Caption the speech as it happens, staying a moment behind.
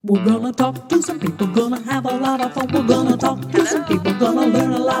We're gonna talk to some people, gonna have a lot of fun. We're gonna talk to some people, gonna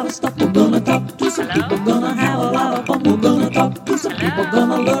learn a lot of stuff. We're gonna talk to some people, gonna have a lot of fun. We're gonna talk to some people,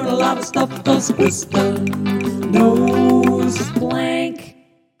 gonna learn a lot of stuff. Cause Kristen knows blank.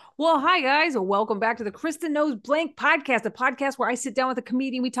 Well, hi, guys. Welcome back to the Kristen Knows Blank podcast, a podcast where I sit down with a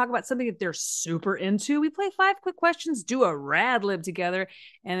comedian. We talk about something that they're super into. We play 5 quick questions, do a rad lib together,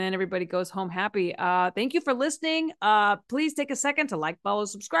 and then everybody goes home happy. Thank you for listening. Please take a second to like, follow,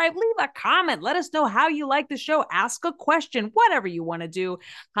 subscribe, leave a comment. Let us know how you like the show. Ask a question, whatever you want to do.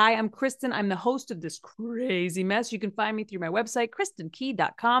 Hi, I'm Kristen. I'm the host of this crazy mess. You can find me through my website,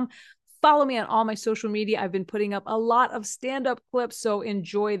 kristenkey.com. Follow me on all my social media. I've been putting up a lot of stand-up clips, so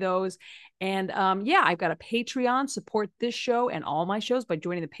enjoy those. And I've got a Patreon. Support this show and all my shows by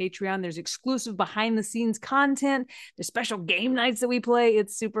joining the Patreon. There's exclusive behind-the-scenes content. There's special game nights that we play.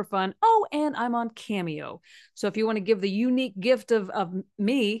 It's super fun. Oh, and I'm on Cameo. So if you want to give the unique gift of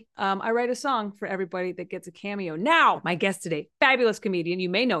me, I write a song for everybody that gets a cameo. Now, my guest today, fabulous comedian. You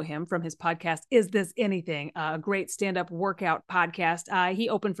may know him from his podcast, Is This Anything? A great stand-up workout podcast. He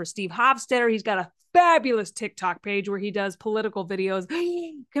opened for Steve Hofstetter. He's got a fabulous TikTok page where he does political videos.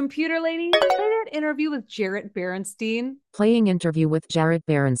 Computer lady, interview with Jarret Berenstein. Playing interview with Jarret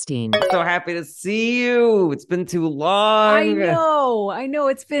Berenstein. So happy to see you. It's been too long. I know.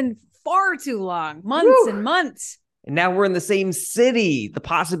 It's been far too long. Months and months. And now we're in the same city. The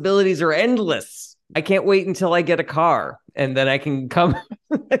possibilities are endless. I can't wait until I get a car and then I can come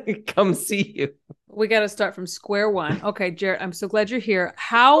see you. We got to start from square one. Okay, Jarret, I'm so glad you're here.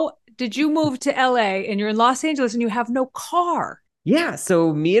 How did you move to LA and you're in Los Angeles and you have no car? Yeah,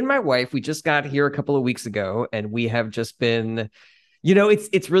 so me and my wife, we just got here a couple of weeks ago and we have just been,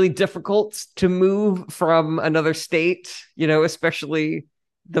 it's really difficult to move from another state, especially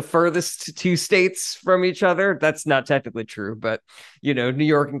the furthest 2 states from each other. That's not technically true, but New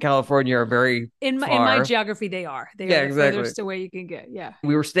York and California are very in my geography. They are the furthest away you can get. Yeah,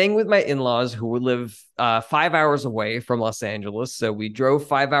 we were staying with my in-laws who live 5 hours away from Los Angeles. So we drove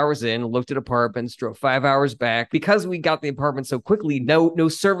 5 hours in, looked at apartments, drove 5 hours back. Because we got the apartment so quickly, no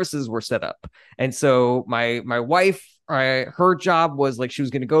services were set up, and so my wife, her job was like she was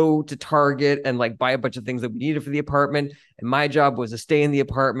going to go to Target and like buy a bunch of things that we needed for the apartment. And my job was to stay in the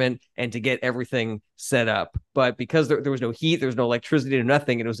apartment and to get everything set up. But because there was no heat, there was no electricity or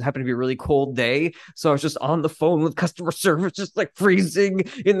nothing, and it happened to be a really cold day. So I was just on the phone with customer service, just like freezing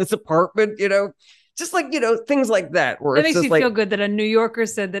in this apartment, just like, things like that. Where it makes you feel good that a New Yorker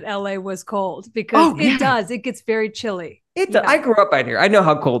said that LA was cold because does. It gets very chilly. I grew up out here. I know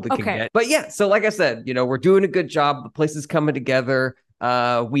how cold it can get. But yeah, so like I said, we're doing a good job. The place is coming together.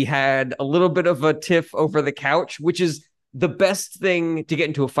 We had a little bit of a tiff over the couch, which is the best thing to get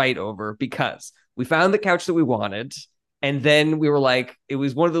into a fight over because we found the couch that we wanted. And then we were like, it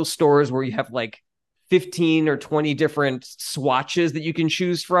was one of those stores where you have like 15 or 20 different swatches that you can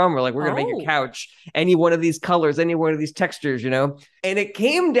choose from. We're like, we're going to make your couch any one of these colors, any one of these textures, And it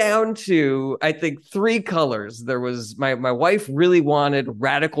came down to, I think, 3 colors. There was my wife really wanted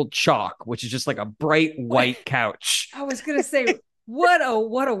radical chalk, which is just like a bright white couch. I was going to say, what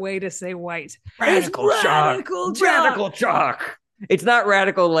a way to say white. Radical chalk. It's not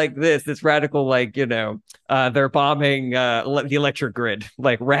radical like this. It's radical like, they're bombing the electric grid,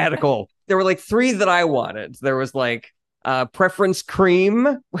 like radical. There were like 3 that I wanted. There was like preference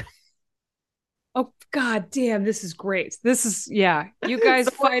cream. Oh, God damn. This is great. This is, you guys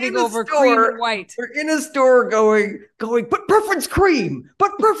so fighting over store, cream and white. We're in a store going, but preference cream,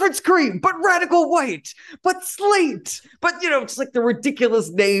 but radical white, but slate, but, it's like the ridiculous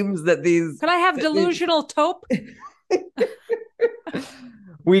names that these. Could I have delusional taupe?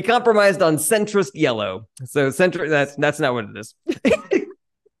 We compromised on centrist yellow. So that's not what it is.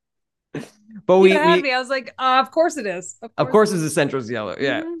 But I was like, of course it is. Of course it's a centrist yellow.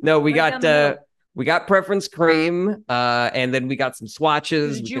 Yeah. Mm-hmm. No, we got preference cream, and then we got some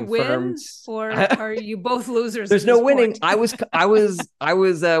swatches. Did you win, or are you both losers? There's no winning. I was what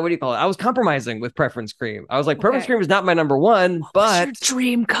do you call it? I was compromising with preference cream. I was like, preference cream is not my number one, but what's your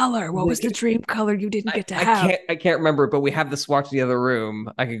dream color? What was the dream color you didn't get to have? I can't remember, but we have the swatch in the other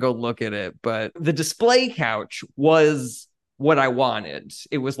room. I could go look at it. But the display couch was what I wanted.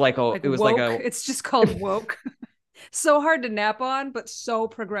 It was it's just called woke. So hard to nap on, but so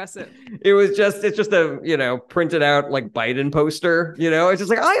progressive. It's just a printed out like Biden poster, it's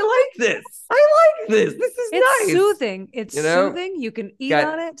just like, I like this. This is nice. It's soothing. It's soothing. You can eat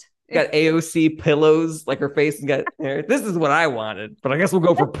on it. got AOC pillows, like her face and got hair. This is what I wanted, but I guess we'll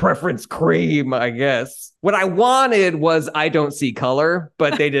go for preference cream, I guess. What I wanted was I don't see color,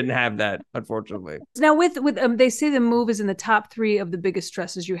 but they didn't have that, unfortunately. Now with they say the move is in the top 3 of the biggest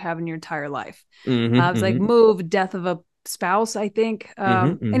stresses you have in your entire life. It's like move, death of a spouse, I think.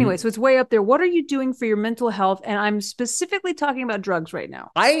 Anyway, so it's way up there. What are you doing for your mental health? And I'm specifically talking about drugs right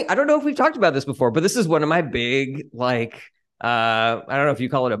now. I don't know if we've talked about this before, but this is one of my big, like, I don't know if you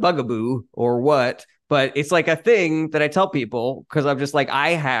call it a bugaboo or what, but it's like a thing that I tell people because I'm just like,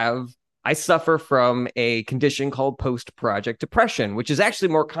 I suffer from a condition called post-project depression, which is actually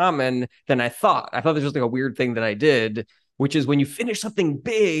more common than I thought. I thought this was like a weird thing that I did, which is when you finish something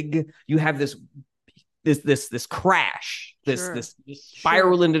big, you have this crash, this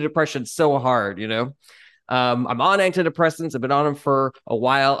spiral into depression so hard, you know? I'm on antidepressants. I've been on them for a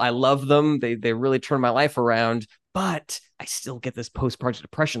while. I love them. They really turn my life around, but I still get this post-project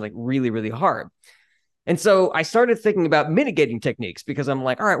depression like really, really hard. And so I started thinking about mitigating techniques because I'm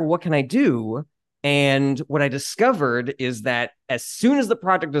like, all right, well, what can I do? And what I discovered is that as soon as the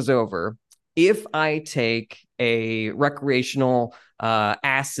project is over, if I take a recreational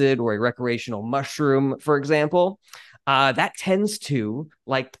acid or a recreational mushroom, for example, that tends to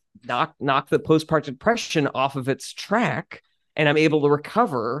like knock the post-project depression off of its track. And I'm able to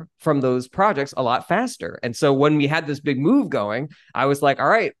recover from those projects a lot faster. And so when we had this big move going, I was like, all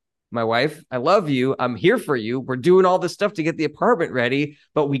right, my wife, I love you. I'm here for you. We're doing all this stuff to get the apartment ready,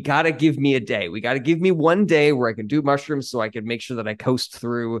 but we got to give me a day. We got to give me one day where I can do mushrooms so I can make sure that I coast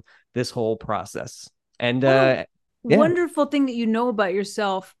through this whole process. And wonderful thing that you know about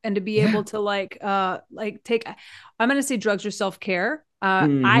yourself and to be able to like take, I'm going to say drugs or self-care.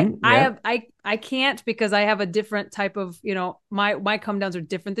 I can't because I have a different type of, you know, my come downs are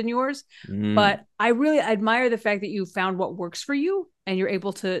different than yours, but I really admire the fact that you found what works for you and you're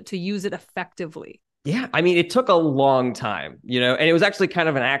able to use it effectively. Yeah, I mean, it took a long time, you know, and it was actually kind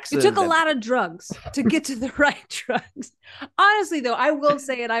of an accident. It took a lot of drugs to get to the right drugs. Honestly, though, I will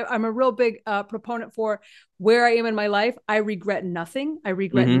say it. I'm a real big proponent for where I am in my life. I regret nothing. I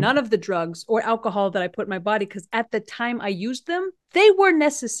regret none of the drugs or alcohol that I put in my body because at the time I used them, they were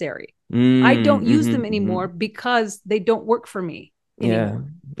necessary. I don't use them anymore because they don't work for me anymore.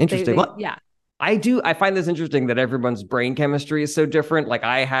 Yeah, interesting. I find this interesting that everyone's brain chemistry is so different. Like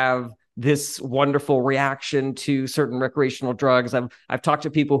I have this wonderful reaction to certain recreational drugs. I've talked to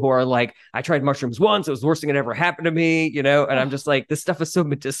people who are like, I tried mushrooms once. It was the worst thing that ever happened to me, you know? And I'm just like, this stuff is so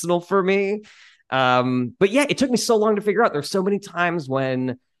medicinal for me. But yeah, it took me so long to figure out. There's so many times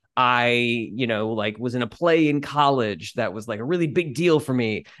when I, you know, like was in a play in college that was like a really big deal for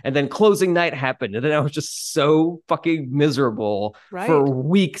me. And then closing night happened. And then I was just so fucking miserable for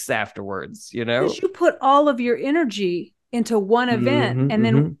weeks afterwards, you know? Because you put all of your energy into one event. And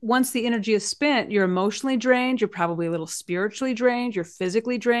then once the energy is spent, you're emotionally drained. You're probably a little spiritually drained. You're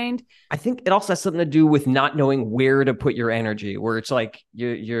physically drained. I think it also has something to do with not knowing where to put your energy, where it's like,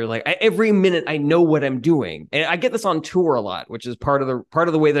 you're like, every minute I know what I'm doing. And I get this on tour a lot, which is part of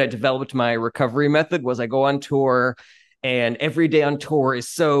the way that I developed my recovery method was I go on tour and every day on tour is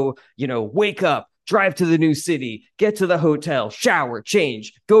so, you know, wake up, drive to the new city, get to the hotel, shower,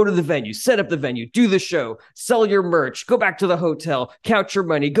 change, go to the venue, set up the venue, do the show, sell your merch, go back to the hotel, count your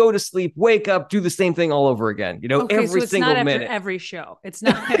money, go to sleep, wake up, do the same thing all over again. You know, every single minute. Every show. It's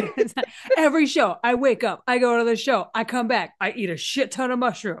not every show. I wake up, I go to the show, I come back, I eat a shit ton of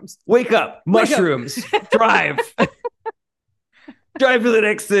mushrooms. Wake up, mushrooms, drive. Drive to the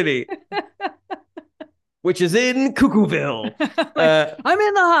next city. Which is in Cuckooville. I'm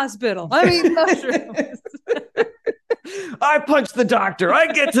in the hospital. I'm eating mushrooms. I punch the doctor. I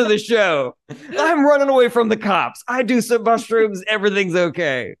get to the show. I'm running away from the cops. I do some mushrooms. Everything's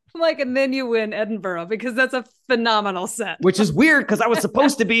okay. Like, and then you win Edinburgh because that's a phenomenal set. Which is weird because I was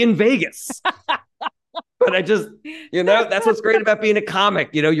supposed to be in Vegas. But I just, you know, that's what's great about being a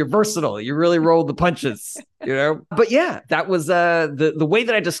comic. You know, you're versatile. You really roll the punches, you know? But yeah, that was the way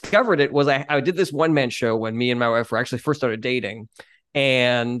that I discovered it was I did this one-man show when me and my wife were actually first started dating.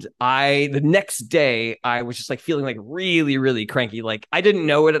 And the next day I was just like feeling like really, really cranky. Like I didn't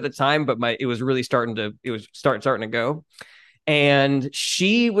know it at the time, but it was really starting to go. And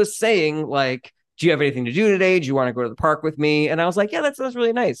she was saying like, do you have anything to do today? Do you want to go to the park with me? And I was like, yeah, that's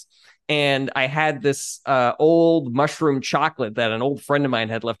really nice. And I had this old mushroom chocolate that an old friend of mine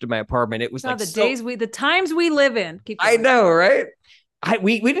had left in my apartment. It was like the times we live in. I know, right?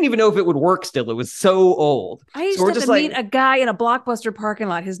 We didn't even know if it would work still. It was so old. I used to meet a guy in a Blockbuster parking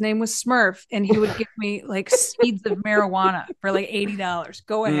lot. His name was Smurf, and he would give me like seeds of marijuana for like $80.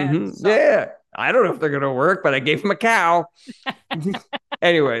 Go ahead. Yeah. I don't know if they're going to work, but I gave him a cow.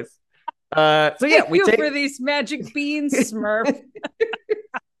 Anyways, so yeah, Thank you for these magic beans, Smurf.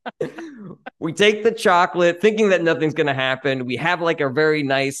 We take the chocolate thinking that nothing's going to happen. We have like a very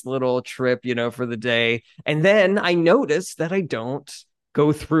nice little trip, for the day. And then I notice that I don't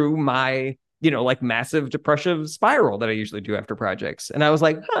go through my, like massive depressive spiral that I usually do after projects. And I was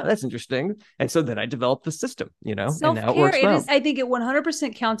like, that's interesting. And so then I developed the system, and now it works well. I think it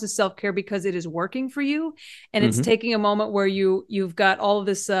 100% counts as self-care because it is working for you. And it's taking a moment where you've got all of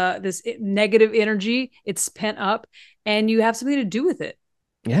this negative energy, it's pent up, and you have something to do with it.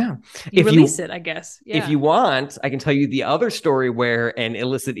 Yeah. You release it, I guess. Yeah. If you want, I can tell you the other story where an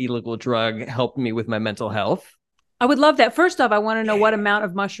illicit illegal drug helped me with my mental health. I would love that. First off, I want to know what amount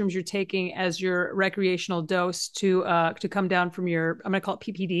of mushrooms you're taking as your recreational dose to come down from your, I'm going to call it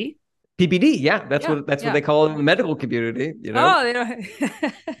PPD. PPD, yeah, that's what they call it in the medical community. Oh, they don't.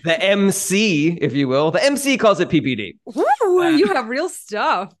 The MC, if you will, the MC calls it PPD. Ooh, you have real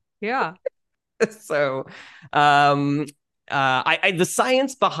stuff. Yeah. So, the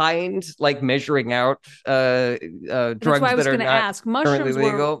science behind like measuring out drugs That's why I was that are going to not ask. Mushrooms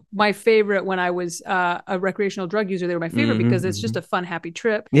were my favorite when I was a recreational drug user. They were my favorite because it's just a fun, happy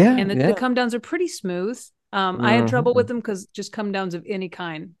trip. Yeah, and the come downs are pretty smooth. I had trouble with them because just come downs of any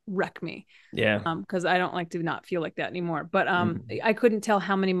kind wreck me. Yeah. Because I don't like to not feel like that anymore. But I couldn't tell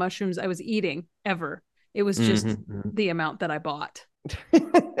how many mushrooms I was eating ever. It was just the amount that I bought.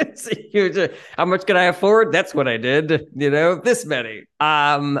 It's huge. How much can I afford? That's what I did. This many.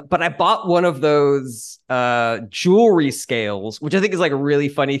 But I bought one of those jewelry scales, which I think is like a really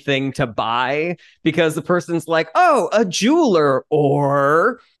funny thing to buy because the person's like, oh, a jeweler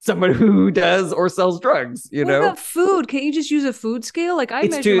or someone who does or sells drugs. What about food? Can't you just use a food scale? Like I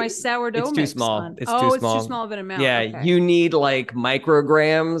measure my sourdough. It's too small. It's too small of an amount. Yeah, okay. You need like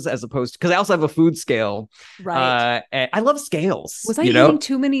micrograms as opposed to, because I also have a food scale. Right. And I love scales. Was I eating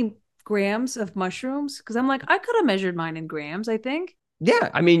too many grams of mushrooms? Because I'm like, I could have measured mine in grams, I think. Yeah,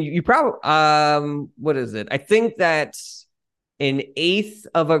 I mean, you probably what is it? I think that an eighth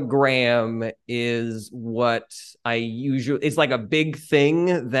of a gram is what I usually, it's like a big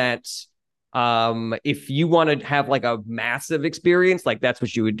thing that if you want to have like a massive experience, like that's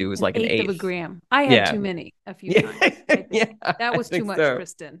what you would do is like an eighth of a gram. I had too many a few times. That was too much,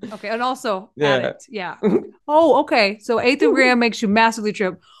 Kristen. Okay, and also addict. Yeah. Oh, okay. So eighth of a gram makes you massively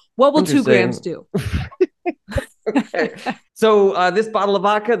trip. What will 2 grams do? Okay. So this bottle of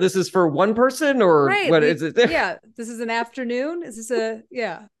vodka, this is for one person, or what is it? Yeah, this is an afternoon. Is this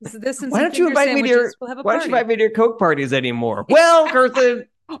this and why don't you invite me to your why don't you invite me to your Coke parties anymore? Well, Kirsten,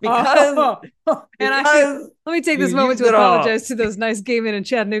 because let me take this moment to apologize to those nice gay men in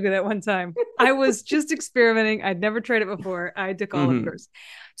Chattanooga that one time. I was just experimenting. I'd never tried it before. I took all of yours.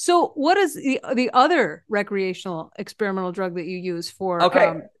 So what is the other recreational experimental drug that you use for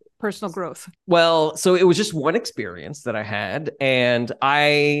personal growth? Well, so it was just one experience that I had. And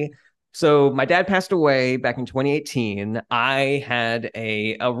so my dad passed away back in 2018. I had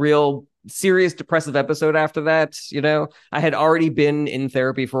a real serious depressive episode after that. I had already been in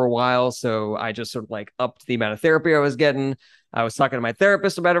therapy for a while. So I just sort of like upped the amount of therapy I was getting. I was talking to my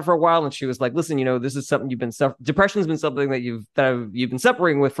therapist about it for a while, and she was like, listen, this is something you've been depression's been something that you've been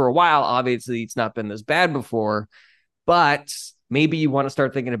suffering with for a while. Obviously, it's not been this bad before, but maybe you want to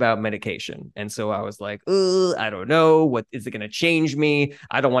start thinking about medication. And so I was like, I don't know. What is it going to change me?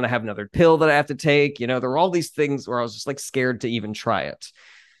 I don't want to have another pill that I have to take. There were all these things where I was just like scared to even try it.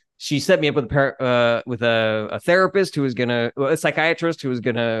 She set me up with a therapist a psychiatrist who was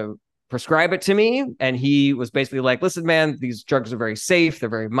going to prescribe it to me. And he was basically like, listen, man, these drugs are very safe. They're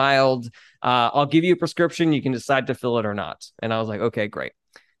very mild. I'll give you a prescription. You can decide to fill it or not. And I was like, okay, great.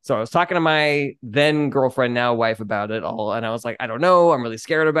 So I was talking to my then girlfriend, now wife, about it all. And I was like, I don't know. I'm really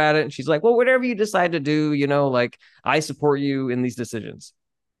scared about it. And she's like, well, whatever you decide to do, like I support you in these decisions.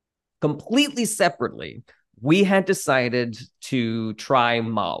 Completely separately, we had decided to try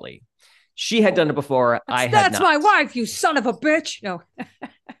Molly. She had done it before. That's my wife, you son of a bitch. No. Do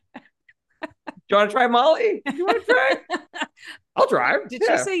you want to try Molly? You want to try? I'll drive. Did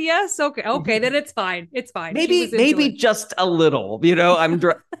she say yes? Okay, then it's fine. It's fine. Maybe just a little. I'm.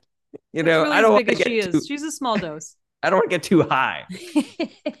 Really I don't want to get She's a small dose. I don't want to get too high.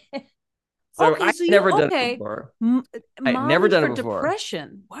 So I've never done it before. I've never done it before.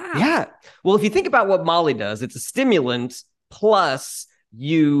 Depression. Wow. Yeah. Well, if you think about what Molly does, it's a stimulant plus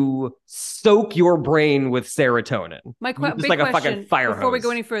you soak your brain with serotonin. My big like a fucking fire hose. Before we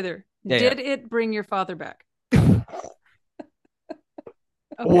go any further, did it bring your father back?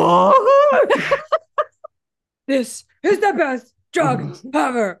 What? This is the best drug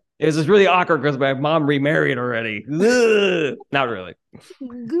ever. It was just really awkward because my mom remarried already. Ugh. Not really.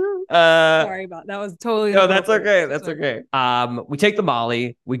 Sorry about that. Was totally no. That's okay. That's okay. We take the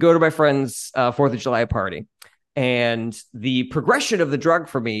Molly. We go to my friend's 4th of July party. And the progression of the drug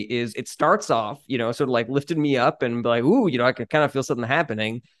for me is it starts off, sort of like lifted me up and be like, ooh, I could kind of feel something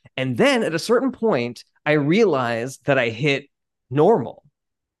happening. And then at a certain point, I realized that I hit normal.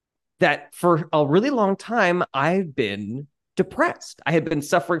 That for a really long time, I've been depressed. I had been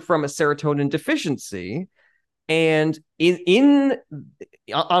suffering from a serotonin deficiency. And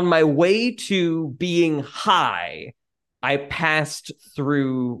on my way to being high, I passed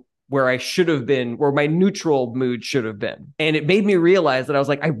through where I should have been, where my neutral mood should have been. And it made me realize that I was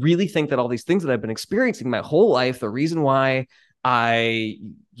like, I really think that all these things that I've been experiencing my whole life, the reason why I,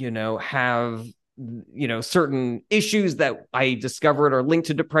 have, certain issues that I discovered are linked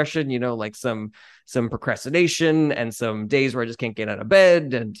to depression, like some procrastination and some days where I just can't get out of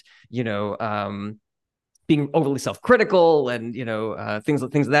bed and, being overly self-critical and, things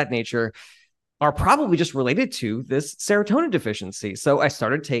of that nature are probably just related to this serotonin deficiency. So I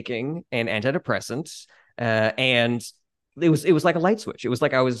started taking an antidepressant, and it was like a light switch. It was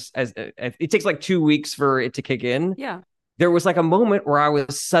like it takes like 2 weeks for it to kick in. Yeah. There was like a moment where I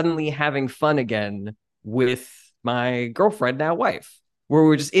was suddenly having fun again with my girlfriend, now wife, where we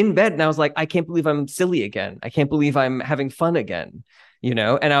were just in bed and I was like, I can't believe I'm silly again. I can't believe I'm having fun again.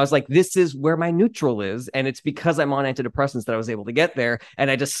 And I was like, this is where my neutral is. And it's because I'm on antidepressants that I was able to get there.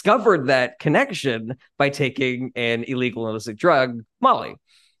 And I discovered that connection by taking an illegal illicit drug, Molly.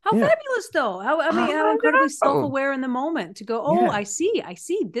 How fabulous, though. How incredibly self-aware in the moment to go, I see.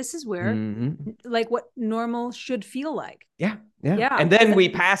 This is where, like, what normal should feel like. Yeah. And then we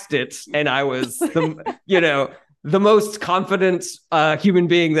passed it. And I was, the most confident human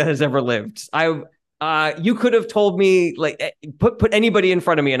being that has ever lived. You could have told me, like, put anybody in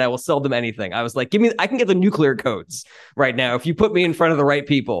front of me and I will sell them anything. I was like, I can get the nuclear codes right now if you put me in front of the right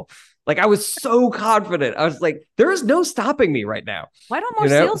people. Like, I was so confident. I was like, there is no stopping me right now. Why don't more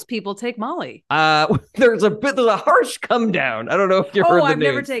salespeople take Molly? There's a harsh come down. I don't know if you've heard the I've news.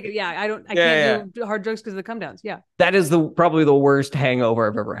 Never taken. Yeah, I can't do hard drugs because of the come downs. Yeah, that is probably the worst hangover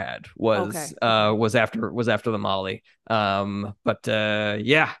I've ever had. Was after the Molly.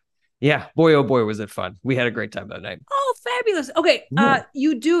 Yeah, boy, oh boy, was it fun. We had a great time that night. Oh, fabulous. Okay.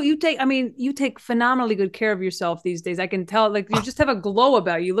 You take phenomenally good care of yourself these days. I can tell, like, you just have a glow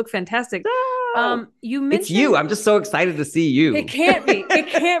about you. You look fantastic. You mentioned, it's you. I'm just so excited to see you. It can't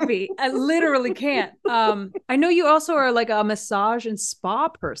be. I literally can't. I know you also are like a massage and spa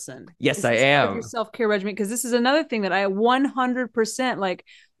person. Yes, I am. Your self-care regimen, because this is another thing that I 100%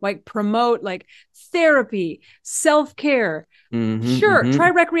 like promote, like therapy, self-care. Try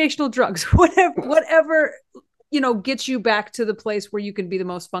recreational drugs, whatever gets you back to the place where you can be the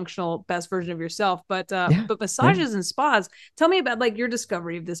most functional, best version of yourself. But massages and spas, tell me about like your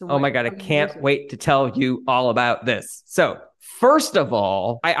discovery of this. Oh my God, I can't wait to tell you all about this. So first of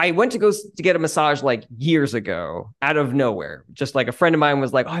all, I went to get a massage like years ago out of nowhere. Just like a friend of mine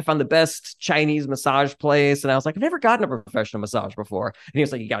was like, oh, I found the best Chinese massage place. And I was like, I've never gotten a professional massage before. And he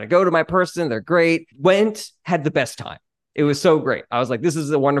was like, you got to go to my person. They're great. Went, had the best time. It was so great. I was like, this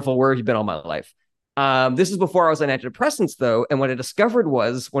is a wonderful word. You've been all my life. This is before I was on antidepressants, though. And what I discovered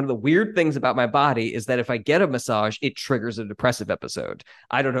was one of the weird things about my body is that if I get a massage, it triggers a depressive episode.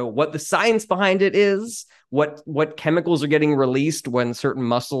 I don't know what the science behind it is, what chemicals are getting released when certain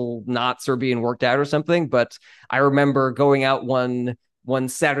muscle knots are being worked out or something. But I remember going out one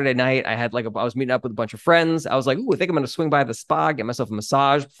Saturday night. I was meeting up with a bunch of friends. I was like, ooh, I think I'm going to swing by the spa, get myself a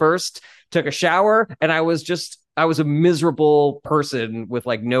massage first, took a shower. And I was a miserable person with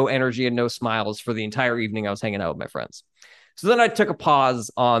like no energy and no smiles for the entire evening. I was hanging out with my friends. So then I took a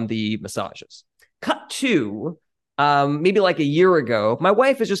pause on the massages. Cut to maybe like a year ago, my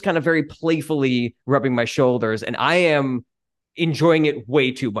wife is just kind of very playfully rubbing my shoulders and I am enjoying it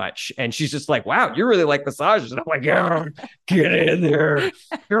way too much. And she's just like, wow, you really like massages. And I'm like, yeah, get in there.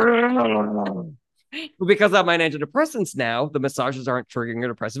 Because I'm on antidepressants now, the massages aren't triggering a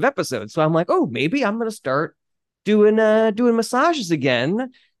depressive episode. So I'm like, oh, maybe I'm going to start doing massages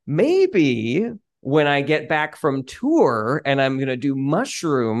again. Maybe when I get back from tour and I'm going to do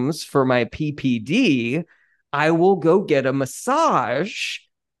mushrooms for my PPD, I will go get a massage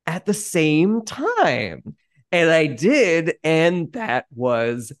at the same time. And I did, and that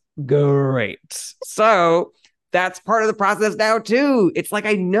was great. So that's part of the process now too. It's like,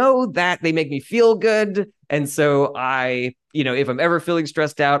 I know that they make me feel good. And so if I'm ever feeling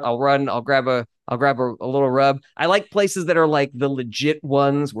stressed out, I'll grab I'll grab a little rub. I like places that are like the legit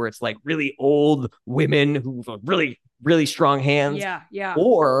ones where it's like really old women who have really, really strong hands. Yeah, yeah.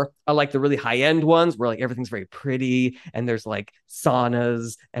 Or I like the really high end ones where like everything's very pretty and there's like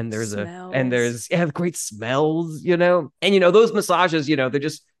saunas and there's great smells, you know. And you know, those massages, you know,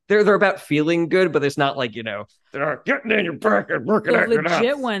 they're about feeling good, but it's not like, you know, they're getting in your back and working out.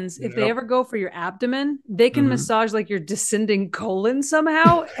 Legit ones, if they ever go for your abdomen, they can massage like your descending colon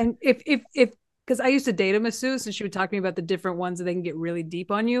somehow. And if because I used to date a masseuse and she would talk to me about the different ones that they can get really deep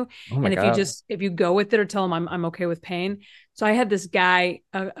on you. Oh my and God. if you go with it or tell them I'm okay with pain. So I had this guy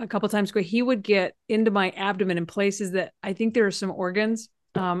a couple times ago, he would get into my abdomen in places that I think there are some organs.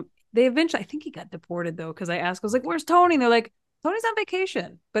 They eventually, I think he got deported though, because I was like, where's Tony? And they're like, Tony's on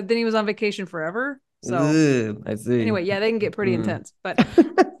vacation, but then he was on vacation forever. So I see. Anyway, yeah, they can get pretty intense. But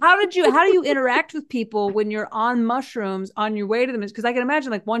how do you interact with people when you're on mushrooms on your way to them? Because I can imagine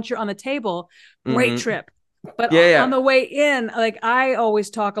like once you're on the table, great trip. But on the way in, like I always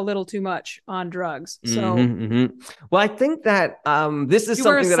talk a little too much on drugs. So well, I think that this is you something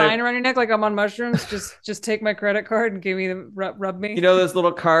wear a that sign around your neck like I'm on mushrooms. Just take my credit card and give me the rub me. You know those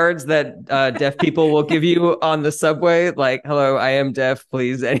little cards that deaf people will give you on the subway, like "Hello, I am deaf.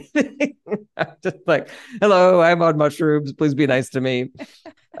 Please anything." Just like, "Hello, I'm on mushrooms. Please be nice to me."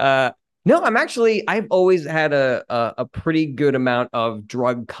 No, I've always had a pretty good amount of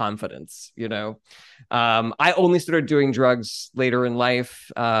drug confidence, you know. I only started doing drugs later in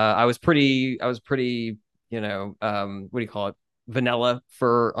life. I was pretty, you know, what do you call it? Vanilla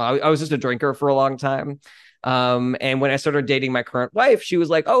I was just a drinker for a long time. And when I started dating my current wife, she was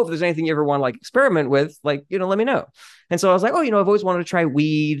like, "Oh, if there's anything you ever want to like experiment with, like, you know, let me know." And so I was like, "Oh, you know, I've always wanted to try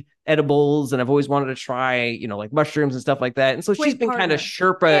weed, edibles, and I've always wanted to try, you know, like mushrooms and stuff like that." And so she's been kind of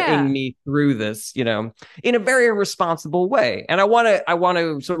Sherpa-ing me through this, you know, in a very responsible way. And I want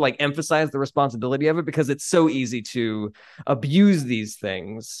to sort of like emphasize the responsibility of it because it's so easy to abuse these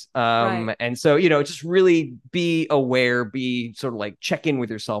things. And so, you know, just really be aware, be sort of like check in with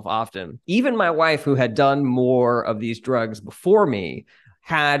yourself often. Even my wife, who had done more of these drugs before me,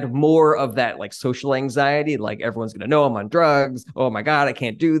 had more of that like social anxiety, like everyone's going to know I'm on drugs. Oh my God, I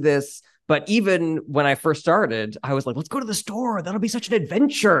can't do this. But even when I first started, I was like, let's go to the store. That'll be such an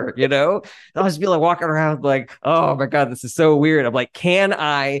adventure, you know? I'll just be like walking around like, oh my God, this is so weird. I'm like, can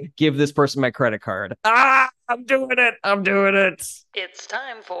I give this person my credit card? I'm doing it. It's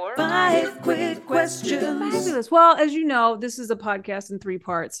time for 5 quick questions. Fabulous. Well, as you know, this is a podcast in 3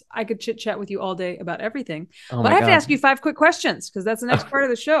 parts. I could chit chat with you all day about everything, but I have to ask you 5 quick questions because that's the next part of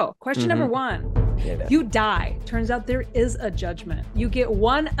the show. Question number 1. You die. Turns out there is a judgment. You get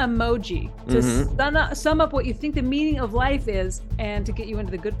 1 emoji to sum up what you think the meaning of life is and to get you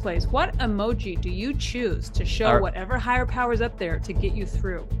into the good place. What emoji do you choose to show whatever higher power's up there to get you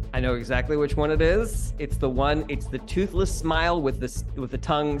through? I know exactly which one it is. It's the toothless smile with the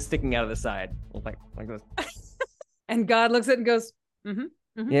tongue sticking out of the side. Like this. And God looks at it and goes,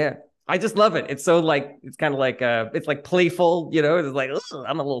 Yeah. I just love it. It's so like, it's kind of like, it's like playful, you know, it's like,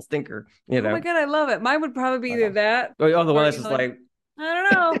 I'm a little stinker, you know? Oh my God, I love it. Mine would probably be either that. Oh, the one that's just like, I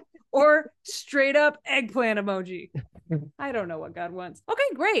don't know. Or straight up eggplant emoji. I don't know what God wants.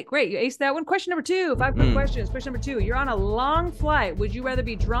 Okay, great. You aced that one. Question number 2, 5 quick questions. Question number 2, you're on a long flight. Would you rather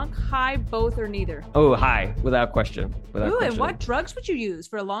be drunk, high, both, or neither? Oh, high, without question. And what drugs would you use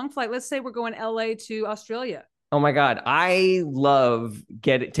for a long flight? Let's say we're going LA to Australia. Oh my God. I love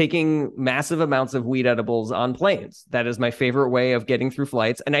taking massive amounts of weed edibles on planes. That is my favorite way of getting through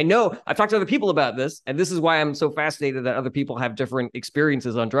flights. And I know I've talked to other people about this, and this is why I'm so fascinated that other people have different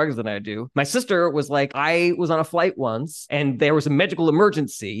experiences on drugs than I do. My sister was like, I was on a flight once and there was a medical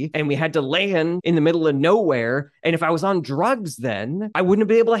emergency and we had to land in the middle of nowhere. And if I was on drugs then, I wouldn't have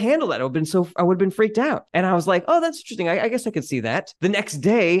been able to handle that. I would have been freaked out. And I was like, oh, that's interesting. I guess I could see that. The next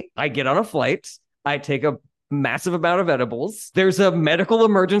day I get on a flight. I take a massive amount of edibles. There's a medical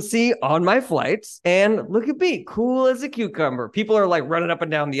emergency on my flight. And look at me, cool as a cucumber. People are like running up and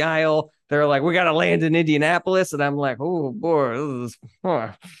down the aisle. They're like, we got to land in Indianapolis. And I'm like, oh boy,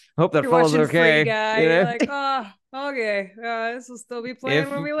 I hope that fellow's okay. Free Guy. You know? You're like, oh, okay. This will still be playing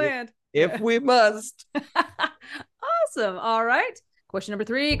when we land. If we must. Awesome. All right. Question number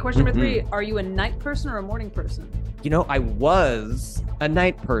 3. Are you a night person or a morning person? You know, I was a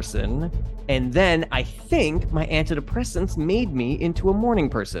night person. And then I think my antidepressants made me into a morning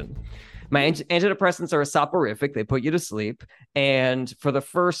person. My antidepressants are a soporific. They put you to sleep. And for the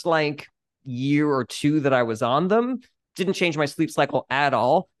first like year or 2 that I was on them, didn't change my sleep cycle at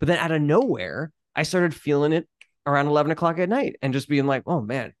all. But then out of nowhere, I started feeling it around 11 o'clock at night and just being like, oh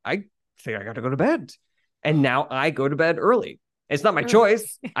man, I think I got to go to bed. And now I go to bed early. It's not my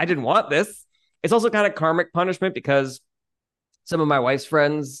choice. I didn't want this. It's also kind of karmic punishment because some of my wife's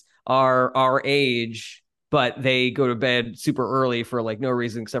friends are our age, but they go to bed super early for like no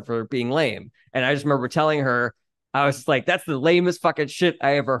reason except for being lame. And I just remember telling her, I was like, that's the lamest fucking shit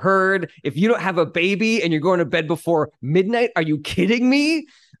I ever heard. If you don't have a baby and you're going to bed before midnight, are you kidding me?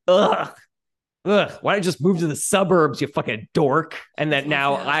 Ugh. Why don't you just move to the suburbs, you fucking dork? And that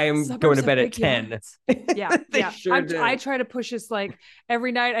now I'm going to bed at 10. Yeah, yeah. Sure I try to push this like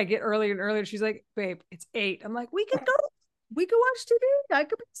every night. I get earlier and earlier. She's like, babe, it's 8. I'm like, we could watch TV. I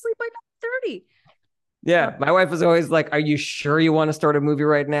could be asleep by 9:30. Yeah, my wife was always like, are you sure you want to start a movie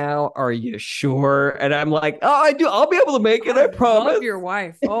right now? Are you sure? And I'm like, oh, I do. I'll be able to make it. I promise. Love your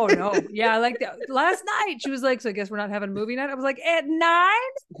wife. Oh, no. Yeah, like that. Last night, she was like, so I guess we're not having a movie night. I was like, at 9?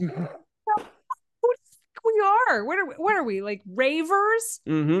 We are. What are we, like ravers?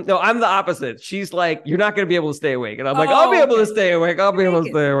 No, I'm the opposite. She's like, you're not going to be able to stay awake. And I'm like, I'll be able to stay awake. I'll be able to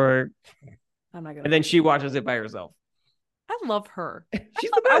stay awake. I'm not going to. And then she watches it by herself. I love her.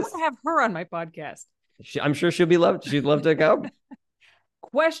 She's the best. I want to have her on my podcast. I'm sure she'll be loved. She'd love to come.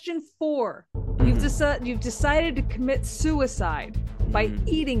 Question 4. You've decided to commit suicide by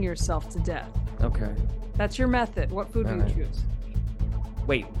eating yourself to death. Okay. That's your method. What food do you choose?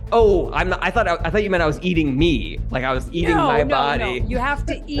 Wait. Oh, I'm not. I thought you meant I was eating me. Like I was eating my body. No. You have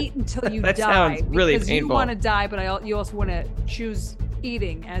to eat until you that die. Sounds really because painful. You want to die, but you also want to choose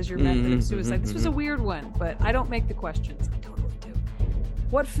eating as your method of suicide. This was a weird one, but I don't make the questions. I totally do.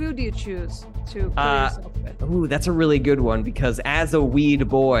 What food do you choose to kill yourself with? Ooh, that's a really good one because as a weed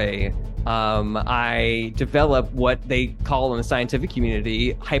boy, I developed what they call in the scientific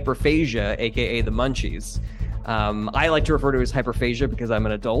community hyperphagia, aka the munchies. I like to refer to it as hyperphagia because I'm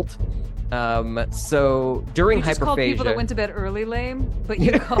an adult. So during you just hyperphagia, call people that went to bed early lame, but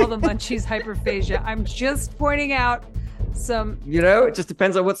you call the munchies hyperphagia. I'm just pointing out some. It just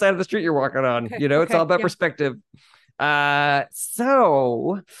depends on what side of the street you're walking on. Okay, It's all about perspective.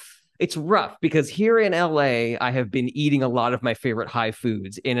 So it's rough because here in LA, I have been eating a lot of my favorite high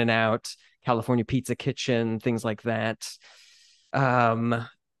foods, In-N-Out, California Pizza Kitchen, things like that.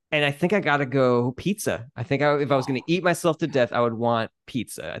 And I think I got to go pizza. I think if I was going to eat myself to death, I would want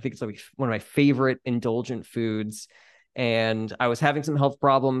pizza. I think it's like one of my favorite indulgent foods. And I was having some health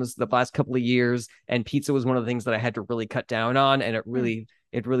problems the last couple of years, and pizza was one of the things that I had to really cut down on, and it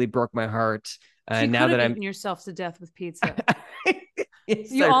really broke my heart. And now that I'm eating yourself to death with pizza.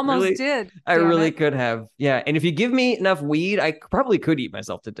 Yes, you almost did. I really could have. Yeah. And if you give me enough weed, I probably could eat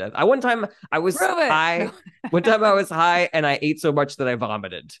myself to death. One time I was high. One time I was high and I ate so much that I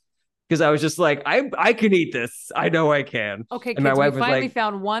vomited because I was just like, I can eat this. I know I can. Okay, and kids, my wife we was finally like,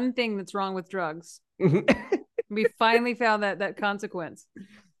 found one thing that's wrong with drugs. We finally found that consequence.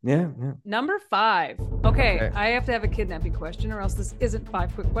 Yeah. Number 5. Okay, I have to have a kidnapping question or else this isn't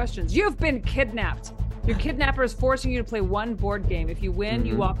 5 quick questions. You've been kidnapped. Your kidnapper is forcing you to play one board game. If you win,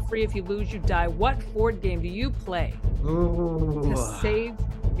 you walk free. If you lose, you die. What board game do you play to save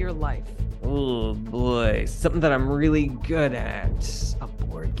your life? Oh boy, something that I'm really good at. A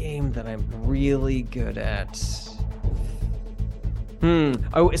board game that I'm really good at.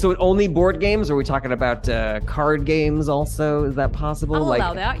 Oh, so only board games? Or are we talking about card games also? Is that possible? I'll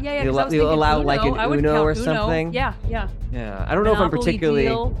allow that. Yeah. You'll allow Uno. like an Uno or something? Yeah. I don't know if I'm particularly.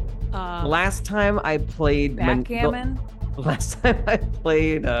 Deal, last time I played backgammon. Last time I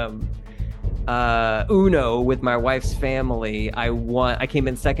played Uno with my wife's family, I won. I came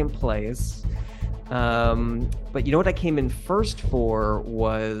in second place. But you know what I came in first for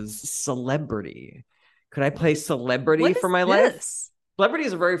was Celebrity. Could I play Celebrity for my life? Celebrity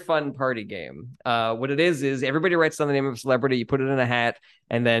is a very fun party game. What it is everybody writes down the name of a celebrity, you put it in a hat,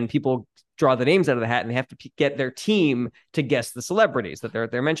 and then people draw the names out of the hat, and they have to get their team to guess the celebrities that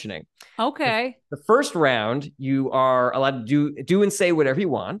they're mentioning. Okay. The fired round, you are allowed to do and say whatever you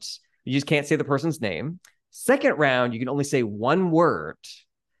want. You just can't say the person's name. Second round, you can only say one word.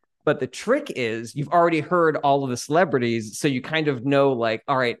 But the trick is you've already heard all of the celebrities, so you kind of know, like,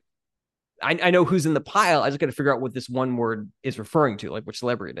 all right, I know who's in the pile. I just got to figure out what this one word is referring to, like which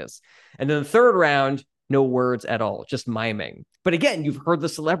celebrity it is. And then the third round, no words at all, just miming. But again, you've heard the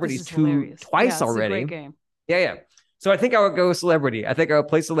celebrities twice already. It's a great game. Yeah. So I think I would go Celebrity. I think I would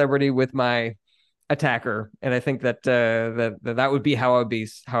play Celebrity with my attacker, and I think that that would be how I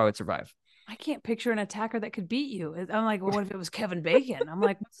would survive. I can't picture an attacker that could beat you. I'm like, well, what if it was Kevin Bacon? I'm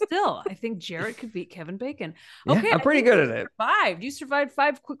like, still, I think Jarret could beat Kevin Bacon. Okay, yeah, I'm pretty good at it. You survived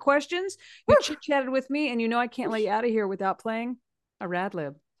 5 quick questions. You chit-chatted with me, and I can't let you out of here without playing a Rad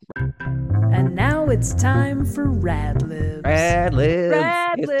Lib. And now it's time for Rad Libs. Rad Libs.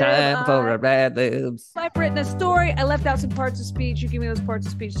 Rad It's Lib. time for Rad Libs. I've written a story. I left out some parts of speech. You give me those parts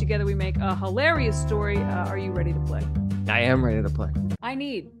of speech. Together we make a hilarious story. Are you ready to play? I am ready to play. I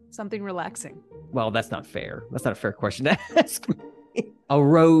need something relaxing. Well, that's not fair. That's not a fair question to ask me. A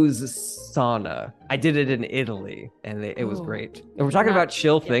rose sauna. I did it in Italy, and it was great. And we're talking about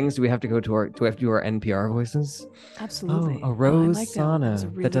chill things. Do we have to do our NPR voices? Absolutely. Oh, a rose I like sauna. That,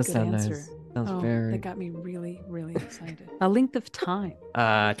 really that does good sound answer. nice. Sounds very. That got me really, really excited. A length of time.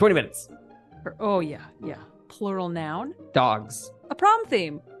 20 minutes. Yeah. Plural noun. Dogs. A prom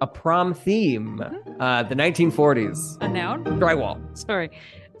theme. A prom theme. The 1940s. A noun. Drywall. Sorry.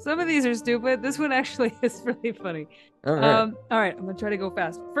 Some of these are stupid. This one actually is really funny. All right. All right. I'm going to try to go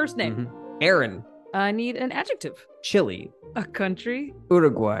fast. First name. Aaron. I need an adjective. Chile. A country.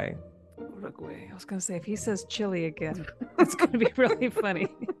 Uruguay. Uruguay. I was going to say, if he says Chile again, it's going to be really funny.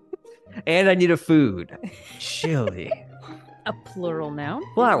 And I need a food. Chile. A plural noun.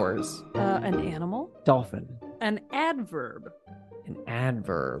 Flowers. An animal. Dolphin. An adverb. An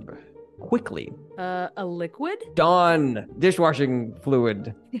adverb. Quickly. A liquid. Dawn. Dishwashing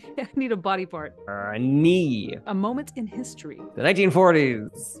fluid. I need a body part. A knee. A moment in history. The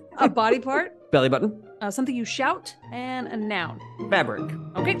 1940s. A body part. Belly button. Something you shout. And a noun. Fabric.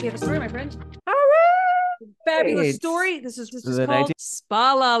 Okay, you have a story, my friend. All right. Fabulous story. This is the called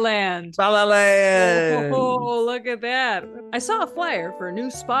Spala Land. Spala Land. Oh, look at that. I saw a flyer for a new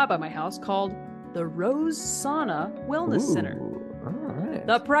spa by my house called the Rose Sauna Wellness Center. All right.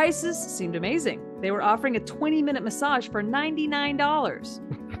 The prices seemed amazing. They were offering a 20-minute massage for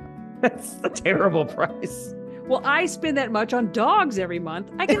 $99. That's a terrible price. Well, I spend that much on dogs every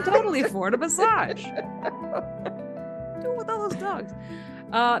month. I can totally afford a massage. Do it with all those dogs.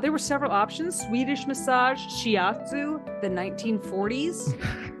 There were several options. Swedish massage, shiatsu, the 1940s.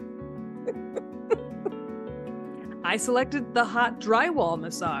 I selected the hot drywall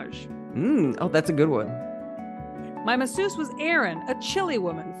massage. Oh, that's a good one. My masseuse was Erin, a Chile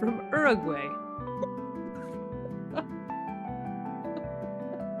woman from Uruguay.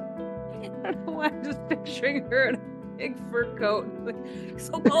 I don't know why I'm just picturing her in a big fur coat. Like,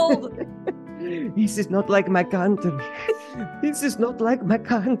 so cold. This is not like my country. This is not like my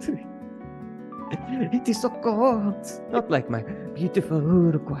country. It is so cold. Not like my beautiful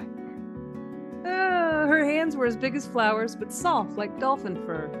Uruguay. Her hands were as big as flowers, but soft like dolphin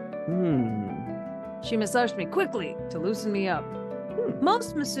fur. She massaged me quickly to loosen me up.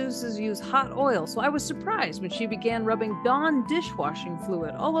 Most masseuses use hot oil, so I was surprised when she began rubbing Dawn dishwashing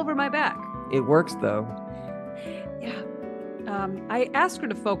fluid all over my back. It works, though. Yeah. I asked her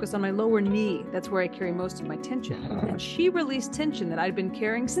to focus on my lower knee. That's where I carry most of my tension. And she released tension that I'd been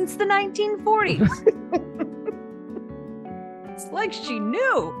carrying since the 1940s. It's like she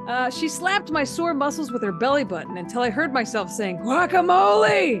knew. She slapped my sore muscles with her belly button until I heard myself saying,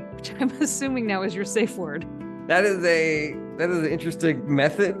 guacamole, which I'm assuming now is your safe word. That is an interesting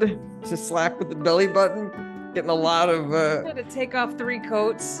method to slap with the belly button. Getting a lot of I had to take off 3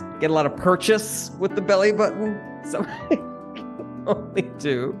 coats. Get a lot of purchase with the belly button. Somebody can only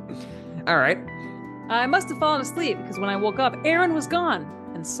do. All right. I must have fallen asleep because when I woke up, Erin was gone,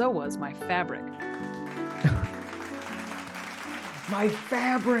 and so was my fabric. My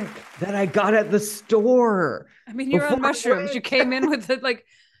fabric that I got at the store. I mean, you're on mushrooms. You came in with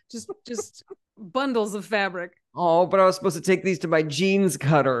just bundles of fabric. Oh, but I was supposed to take these to my jeans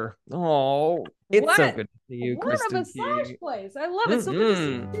cutter. Oh, it's so good to see you, Kristen. What a massage place. I love it. So good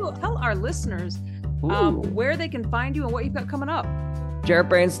to see you. Tell our listeners where they can find you and what you've got coming up.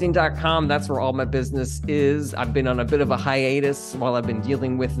 JarretBerenstein.com. That's where all my business is. I've been on a bit of a hiatus while I've been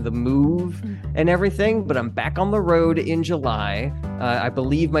dealing with the move and everything, but I'm back on the road in July. I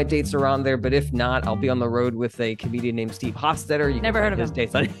believe my dates are on there, but if not, I'll be on the road with a comedian named Steve Hostetter. You Never heard of his him.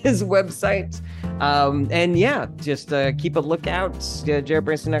 dates on his website. And yeah, just keep a lookout.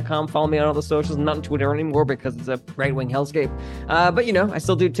 JarretBerenstein.com. Follow me on all the socials. I'm not on Twitter anymore because it's a right-wing hellscape. But I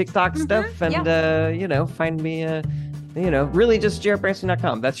still do TikTok stuff, and find me. Really just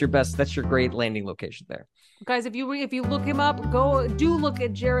JarretBerenstein.com. That's your great landing location there. Guys, if you look him up, do look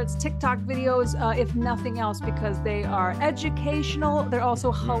at Jarret's TikTok videos, if nothing else, because they are educational. They're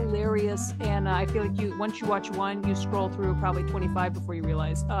also hilarious, and I feel like once you watch one, you scroll through probably 25 before you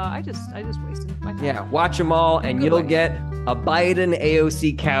realize I just wasted my time. Yeah, watch them all, and you'll get a Biden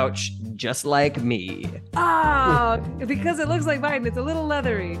AOC couch just like me. Because it looks like Biden, it's a little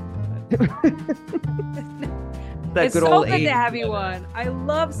leathery. It's so good to have you on. I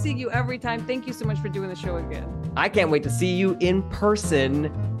love seeing you every time. Thank you so much for doing the show again. I can't wait to see you in person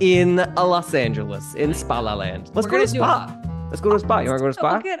in Los Angeles, in Spala Land. Let's go to Spa. Let's go to a spa. You want to go to a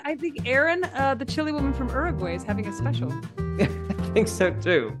spa? Oh, good. I think Erin, the chili woman from Uruguay, is having a special. I think so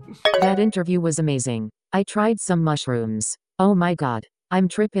too. That interview was amazing. I tried some mushrooms. Oh my god. I'm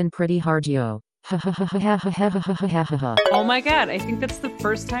tripping pretty hard, yo. Oh my god, I think that's the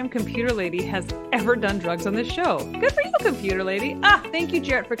first time Computer Lady has ever done drugs on this show. Good for you, Computer Lady. Thank you,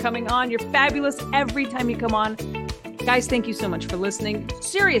 Jarret, for coming on. You're fabulous every time you come on. Guys, thank you so much for listening.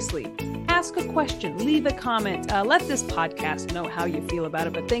 Seriously, ask a question, leave a comment, let this podcast know how you feel about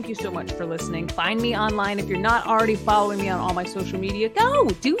it. But thank you so much for listening. Find me online. If you're not already following me on all my social media, go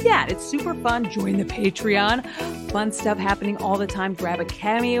do that. It's super fun. Join the Patreon. Fun stuff happening all the time. Grab a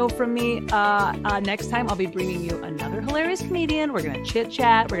cameo from me. Next time, I'll be bringing you another hilarious comedian. We're going to chit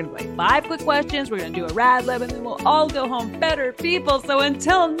chat. We're going to play 5 quick questions. We're going to do a rad lib, and then we'll all go home better people. So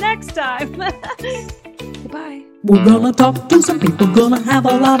until next time, goodbye. We're gonna talk to some people, gonna have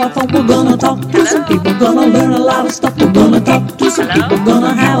a lot of fun. We're gonna talk to some people, gonna learn a lot of stuff. We're gonna talk to some people,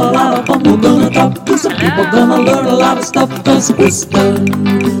 gonna have a lot of fun. We're gonna talk to some people, gonna learn a lot of stuff. 'Cause Krista